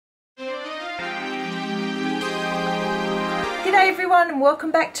G'day everyone and welcome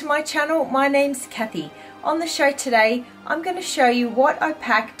back to my channel. My name's Kathy. On the show today I'm going to show you what I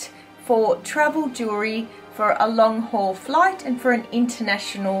packed for travel jewellery for a long haul flight and for an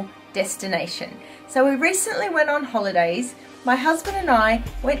international destination. So we recently went on holidays. My husband and I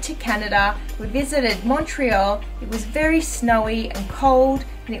went to Canada. We visited Montreal. It was very snowy and cold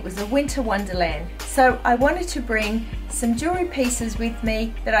and it was a winter wonderland. So I wanted to bring some jewellery pieces with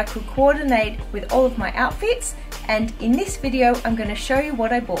me that I could coordinate with all of my outfits, and in this video I'm going to show you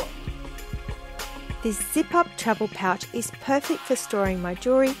what I bought. This zip-up travel pouch is perfect for storing my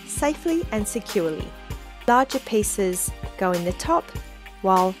jewellery safely and securely. Larger pieces go in the top,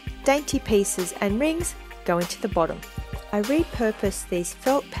 while dainty pieces and rings go into the bottom. I repurposed these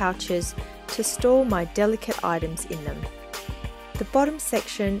felt pouches to store my delicate items in them. The bottom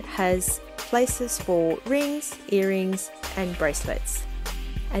section has places for rings, earrings and bracelets.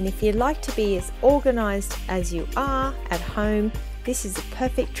 And if you'd like to be as organised as you are at home, this is a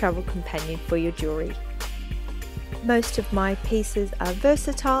perfect travel companion for your jewellery. Most of my pieces are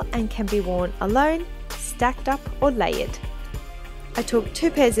versatile and can be worn alone, stacked up or layered. I took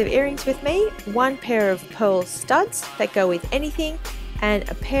 2 pairs of earrings with me, 1 pair of pearl studs that go with anything, and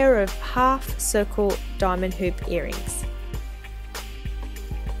a pair of half circle diamond hoop earrings.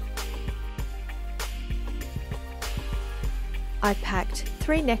 I packed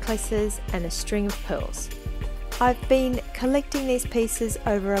 3 necklaces and a string of pearls. I've been collecting these pieces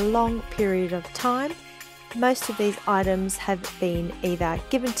over a long period of time. Most of these items have been either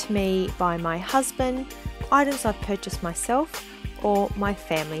given to me by my husband, items I've purchased myself, or my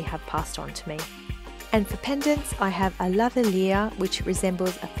family have passed on to me. And for pendants, I have a lavalier which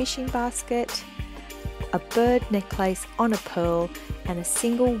resembles a fishing basket, a bird necklace on a pearl, and a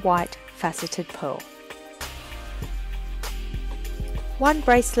single white faceted pearl. 1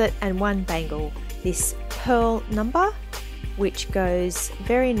 bracelet and 1 bangle, this pearl number, which goes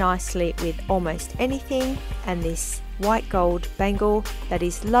very nicely with almost anything, and this white gold bangle that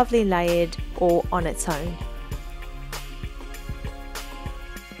is lovely layered or on its own.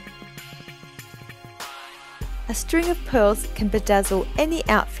 A string of pearls can bedazzle any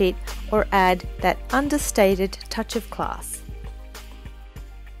outfit or add that understated touch of class.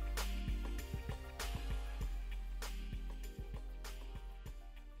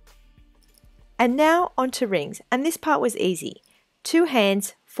 And now onto rings, and this part was easy. 2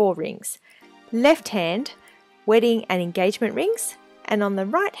 hands, 4 rings. Left hand, wedding and engagement rings, and on the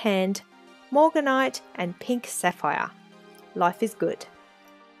right hand, morganite and pink sapphire. Life is good.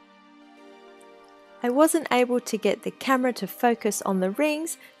 I wasn't able to get the camera to focus on the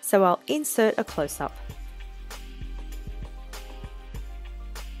rings, so I'll insert a close-up.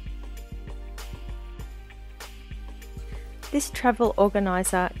 This travel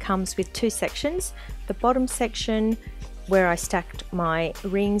organizer comes with 2 sections. The bottom section where I stacked my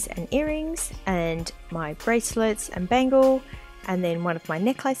rings and earrings and my bracelets and bangle, and then one of my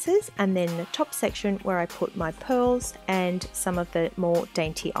necklaces, and then the top section where I put my pearls and some of the more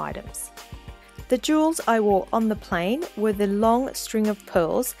dainty items. The jewels I wore on the plane were the long string of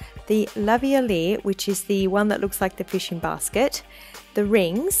pearls, the lavalier, which is the one that looks like the fishing basket, the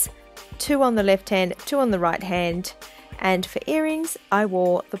rings, 2 on the left hand, 2 on the right hand, and for earrings I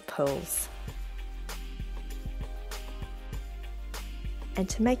wore the pearls. And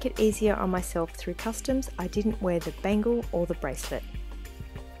to make it easier on myself through customs, I didn't wear the bangle or the bracelet.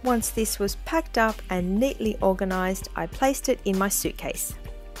 Once this was packed up and neatly organised, I placed it in my suitcase.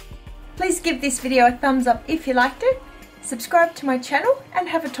 Please give this video a thumbs up if you liked it, subscribe to my channel and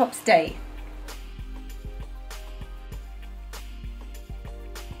have a tops day.